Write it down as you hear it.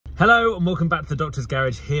Hello and welcome back to the Doctor's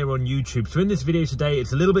Garage here on YouTube. So in this video today,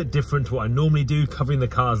 it's a little bit different to what I normally do, covering the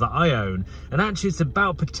cars that I own. And actually it's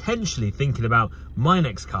about potentially thinking about my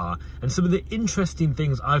next car and some of the interesting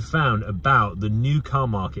things I've found about the new car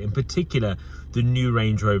market, in particular, the new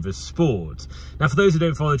Range Rover Sport. Now, for those who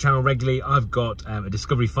don't follow the channel regularly, I've got a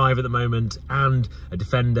Discovery 5 at the moment and a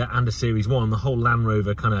Defender and a Series 1, the whole Land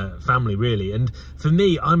Rover kind of family really. And for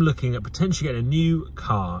me, I'm looking at potentially getting a new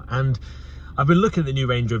car, and I've been looking at the new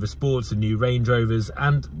Range Rover Sports, the new Range Rovers,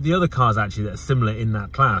 and the other cars actually that are similar in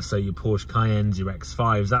that class. So your Porsche Cayennes, your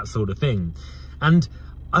X5s, that sort of thing. And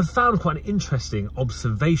I've found quite an interesting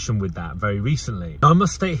observation with that very recently. Now, I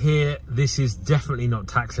must state here, this is definitely not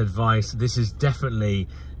tax advice. This is definitely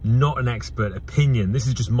not an expert opinion. This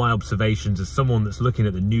is just my observations as someone that's looking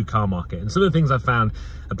at the new car market. And some of the things I found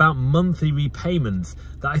about monthly repayments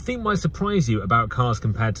that I think might surprise you about cars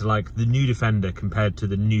compared to like the new Defender compared to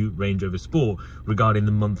the new Range Rover Sport regarding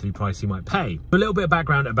the monthly price you might pay. A little bit of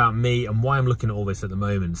background about me and why I'm looking at all this at the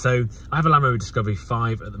moment. So I have a Land Rover Discovery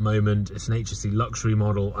 5 at the moment. It's an HSE luxury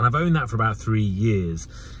model and I've owned that for about 3 years.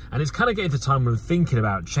 And it's kind of getting to the time where I'm thinking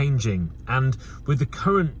about changing. And with the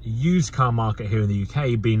current used car market here in the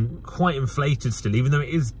UK being quite inflated still, even though it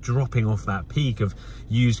is dropping off that peak of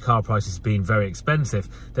used car prices being very expensive,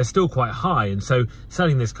 they're still quite high. And so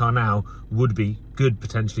selling this car now would be good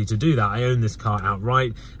potentially to do that. I own this car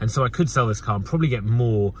outright, and so I could sell this car and probably get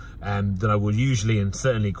more than I would usually, and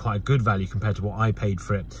certainly quite a good value compared to what I paid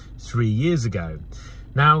for it 3 years ago.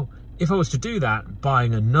 Now, if I was to do that,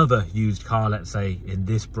 buying another used car, let's say in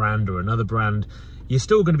this brand or another brand, you're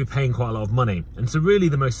still going to be paying quite a lot of money. And so really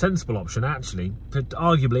the most sensible option actually,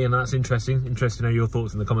 arguably, and that's interesting to know your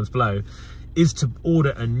thoughts in the comments below, is to order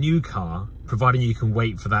a new car, providing you can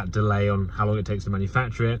wait for that delay on how long it takes to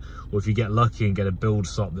manufacture it, or if you get lucky and get a build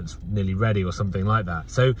slot that's nearly ready or something like that.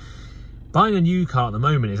 So buying a new car at the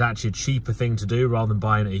moment is actually a cheaper thing to do rather than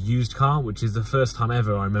buying a used car, which is the first time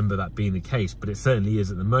ever I remember that being the case, but it certainly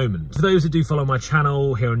is at the moment. For those who do follow my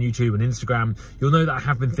channel here on YouTube and Instagram, you'll know that I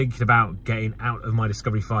have been thinking about getting out of my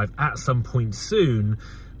Discovery 5 at some point soon,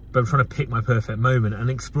 but I'm trying to pick my perfect moment and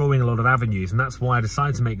exploring a lot of avenues. And that's why I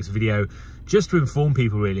decided to make this video, just to inform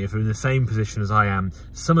people really, if you're in the same position as I am,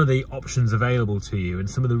 some of the options available to you and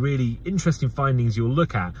some of the really interesting findings you'll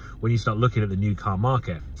look at when you start looking at the new car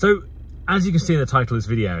market. So, as you can see in the title of this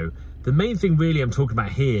video, the main thing really I'm talking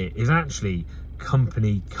about here is actually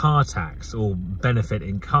company car tax, or benefit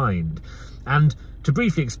in kind. And to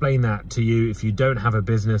briefly explain that to you, if you don't have a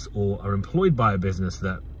business or are employed by a business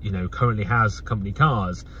that, you know, currently has company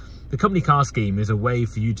cars, the company car scheme is a way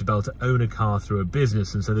for you to be able to own a car through a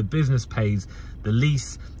business. And so the business pays the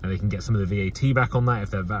lease, and they can get some of the VAT back on that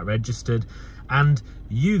if they're VAT registered. And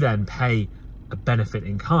you then pay a benefit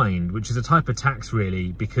in kind, which is a type of tax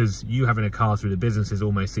really, because you having a car through the business is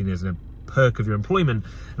almost seen as a perk of your employment,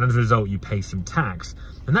 and as a result you pay some tax.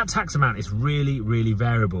 And that tax amount is really, really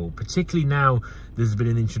variable, particularly now there's been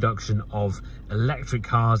an introduction of electric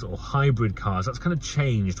cars or hybrid cars. That's kind of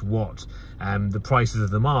changed what the prices of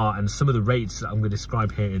them are, and some of the rates that I'm going to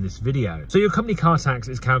describe here in this video. So your company car tax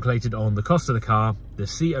is calculated on the cost of the car, the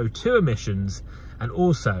CO2 emissions, and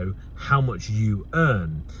also how much you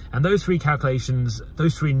earn. And those three calculations,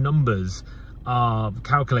 those three numbers are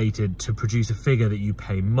calculated to produce a figure that you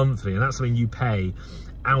pay monthly, and that's something you pay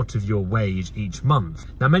out of your wage each month.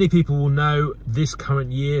 Now, many people will know this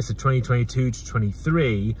current year, so 2022 to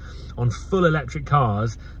 23, on full electric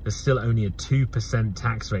cars, there's still only a 2%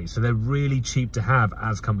 tax rate. So they're really cheap to have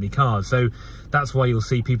as company cars. So that's why you'll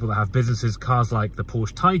see people that have businesses, cars like the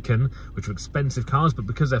Porsche Taycan, which are expensive cars, but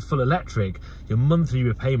because they're full electric, your monthly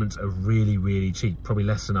repayments are really, really cheap, probably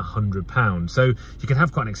less than £100. So you can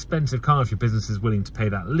have quite an expensive car if your business is willing to pay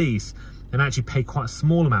that lease, and actually pay quite a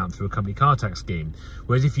small amount through a company car tax scheme.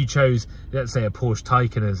 Whereas if you chose, let's say, a Porsche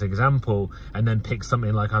Taycan as an example, and then pick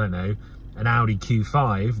something like, I don't know, an Audi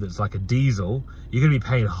Q5 that's like a diesel, you're going to be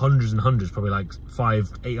paying hundreds and hundreds, probably like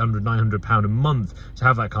 £500, £800, £900 a month to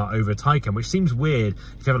have that car over a Taycan, which seems weird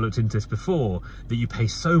if you haven't looked into this before, that you pay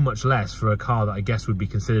so much less for a car that I guess would be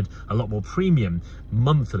considered a lot more premium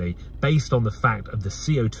monthly, based on the fact of the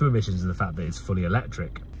CO2 emissions and the fact that it's fully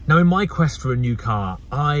electric. Now, in my quest for a new car,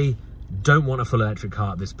 I don't want a full electric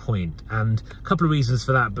car at this point, and a couple of reasons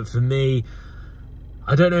for that. But for me,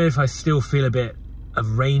 I don't know if I still feel a bit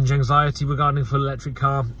of range anxiety regarding a full electric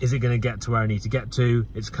car. Is it going to get to where I need to get to?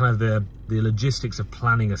 It's kind of the logistics of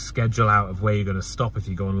planning a schedule out of where you're going to stop if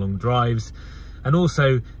you go on long drives. And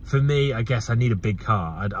also, for me, I guess I need a big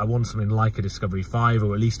car. I want something like a Discovery 5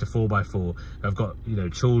 or at least a 4x4. I've got, you know,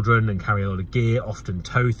 children and carry a lot of gear, often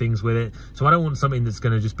tow things with it. So I don't want something that's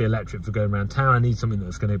going to just be electric for going around town. I need something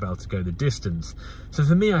that's going to be able to go the distance. So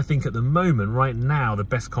for me, I think at the moment, right now, the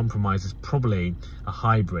best compromise is probably a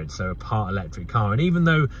hybrid, so a part electric car. And even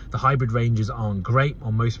though the hybrid ranges aren't great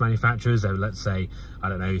on most manufacturers, they're, let's say, I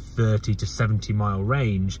don't know, 30 to 70 mile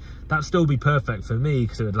range, that'd still be perfect for me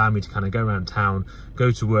because it would allow me to kind of go around town, go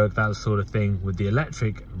to work, that sort of thing with the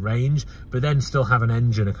electric range, but then still have an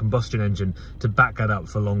engine, a combustion engine, to back that up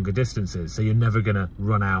for longer distances. So you're never going to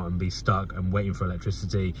run out and be stuck and waiting for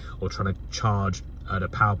electricity or trying to charge at a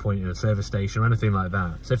power point in a service station or anything like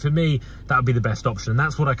that. So for me, that would be the best option, and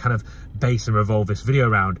that's what I kind of base and revolve this video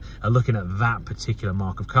around, looking at that particular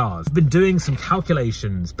mark of cars. I've been doing some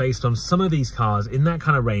calculations based on some of these cars in that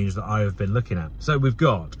kind of range that I have been looking at. So we've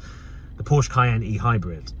got the Porsche Cayenne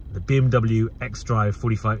e-Hybrid, the BMW xDrive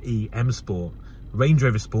 45e M Sport, Range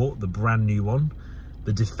Rover Sport, the brand new one,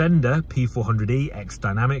 the Defender P400e X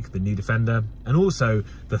Dynamic, the new Defender, and also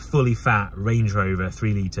the fully fat Range Rover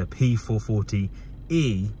 3-litre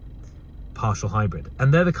P440e partial hybrid.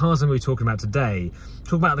 And they're the cars that we're talking about today.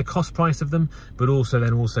 Talk about the cost price of them, but also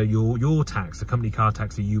your tax, the company car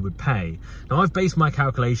tax that you would pay. Now, I've based my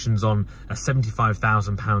calculations on a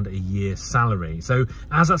 £75,000 a year salary. So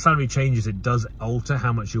as that salary changes, it does alter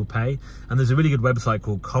how much you'll pay. And there's a really good website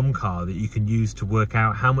called Comcar that you can use to work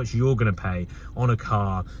out how much you're going to pay on a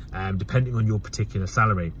car, depending on your particular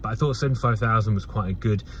salary. But I thought 75,000 was quite a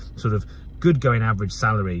good going average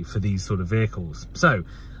salary for these sort of vehicles. So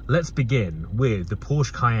let's begin with the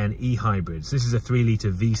Porsche Cayenne e-Hybrids. This is a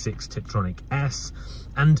 3-litre V6 Tiptronic S.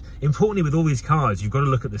 And importantly, with all these cars, you've got to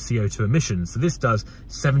look at the CO2 emissions. So this does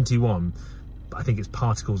 71, I think it's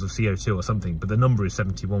particles of CO2 or something, but the number is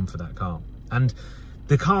 71 for that car. And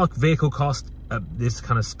the vehicle cost at this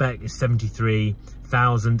kind of spec is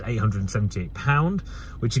 £73,878,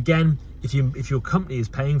 which again, if your company is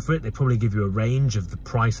paying for it, they probably give you a range of the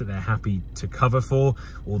price that they're happy to cover for,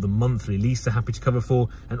 or the monthly lease they're happy to cover for.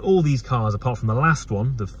 And all these cars, apart from the last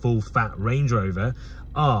one, the full fat Range Rover,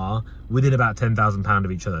 are within about £10,000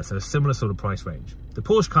 of each other. So a similar sort of price range. The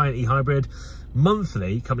Porsche Cayenne e-Hybrid,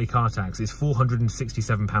 monthly company car tax is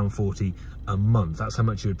 £467.40 a month. That's how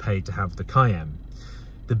much you would pay to have the Cayenne.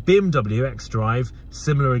 The BMW xDrive,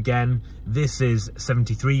 similar again. This is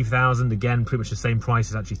 73,000. Again, pretty much the same price.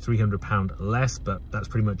 It's actually £300 less, but that's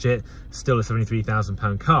pretty much it. Still a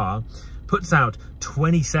 £73,000 car. Puts out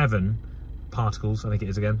 27 particles, I think it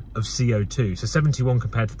is again, of CO2. So 71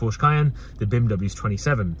 compared to the Porsche Cayenne. The BMW is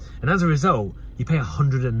 27. And as a result, you pay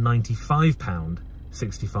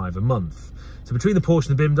 £195.65 a month. So between the Porsche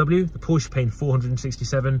and the BMW paying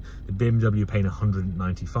 467, the BMW paying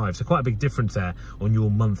 195. So quite a big difference there on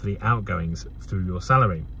your monthly outgoings through your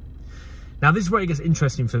salary. Now this is where it gets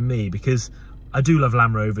interesting for me, because I do love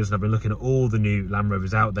Land Rovers, and I've been looking at all the new Land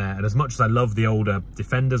Rovers out there. And as much as I love the older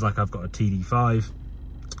Defenders, like I've got a TD5,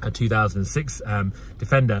 a 2006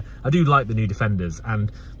 Defender, I do like the new Defenders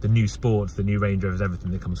and the new Sports, the new Range Rovers,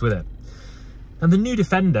 everything that comes with it. And the new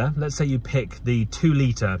Defender, let's say you pick the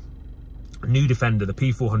 2-litre new Defender, the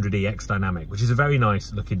P400e X Dynamic, which is a very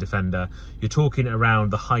nice looking Defender. You're talking around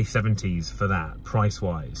the high 70s for that, price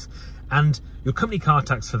wise. And your company car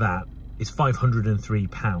tax for that is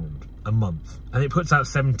 £503 a month. And it puts out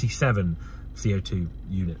 77 CO2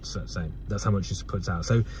 units, let's say. That's how much it puts out.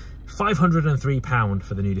 So £503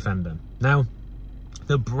 for the new Defender. Now,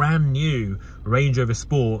 the brand new Range Rover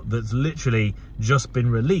Sport that's literally just been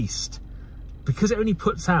released, because it only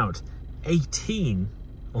puts out 18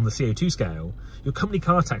 on the CO2 scale, your company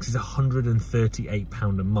car tax is £138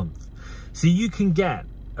 a month. So you can get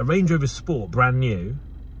a Range Rover Sport brand new,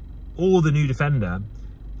 or the new Defender,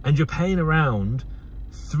 and you're paying around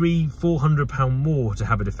 £300–400 more to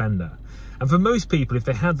have a Defender. And for most people, if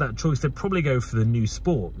they had that choice, they'd probably go for the new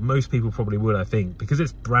Sport. Most people probably would, I think, because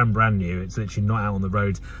it's brand new. It's literally not out on the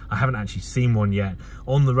roads. I haven't actually seen one yet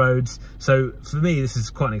on the roads. So for me, this is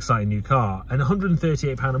quite an exciting new car. And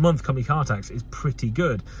 £138 a month company car tax is pretty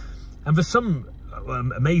good. And for some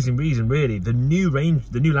amazing reason, really, the new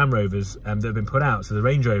Land Rovers that have been put out, so the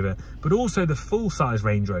Range Rover, but also the full-size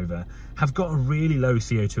Range Rover, have got a really low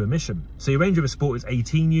CO2 emission. So your Range Rover Sport is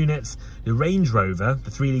 18 units. The Range Rover,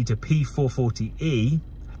 the 3-litre P440e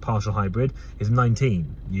partial hybrid, is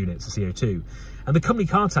 19 units of CO2. And the company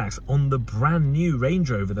car tax on the brand new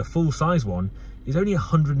Range Rover, the full-size one, is only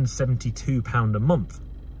 £172 a month.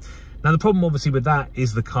 Now, the problem obviously with that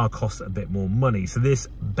is the car costs a bit more money. So this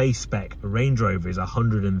base spec Range Rover is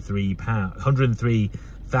 £103,000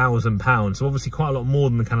 £100,000. So obviously quite a lot more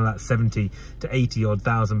than the kind of that 70 to 80 odd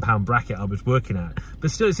 £1,000 bracket I was working at.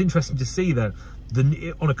 But still, it's interesting to see that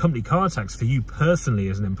on a company car tax for you personally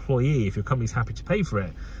as an employee, if your company's happy to pay for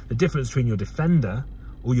it, the difference between your Defender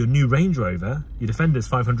or your new Range Rover, your Defender is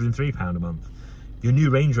 £503 a month. Your new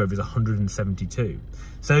Range Rover is 172.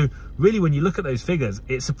 So really, when you look at those figures,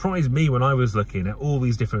 it surprised me when I was looking at all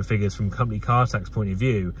these different figures from company car tax point of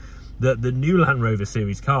view, that the new Land Rover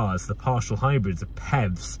series cars, the partial hybrids, the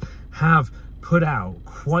PEVs, have put out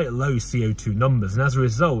quite low CO2 numbers, and as a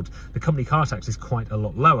result the company car tax is quite a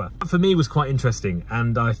lot lower. That for me was quite interesting,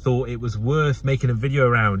 and I thought it was worth making a video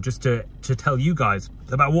around just to tell you guys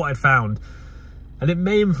about what I'd found, and it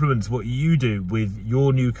may influence what you do with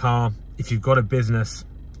your new car if you've got a business,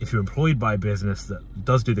 if you're employed by a business that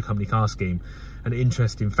does do the company car scheme. An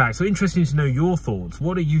interesting fact. So interesting to know your thoughts.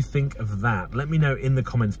 What do you think of that? Let me know in the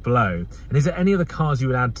comments below. And is there any other cars you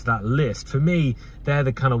would add to that list? For me, they're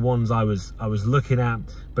the kind of ones I was looking at,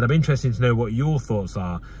 but I'm interested to know what your thoughts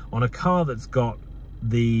are on a car that's got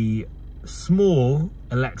the small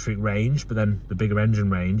electric range, but then the bigger engine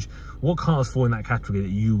range. What cars fall in that category that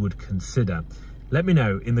you would consider? Let me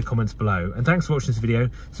know in the comments below. And thanks for watching this video.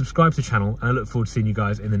 Subscribe to the channel, and I look forward to seeing you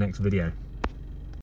guys in the next video.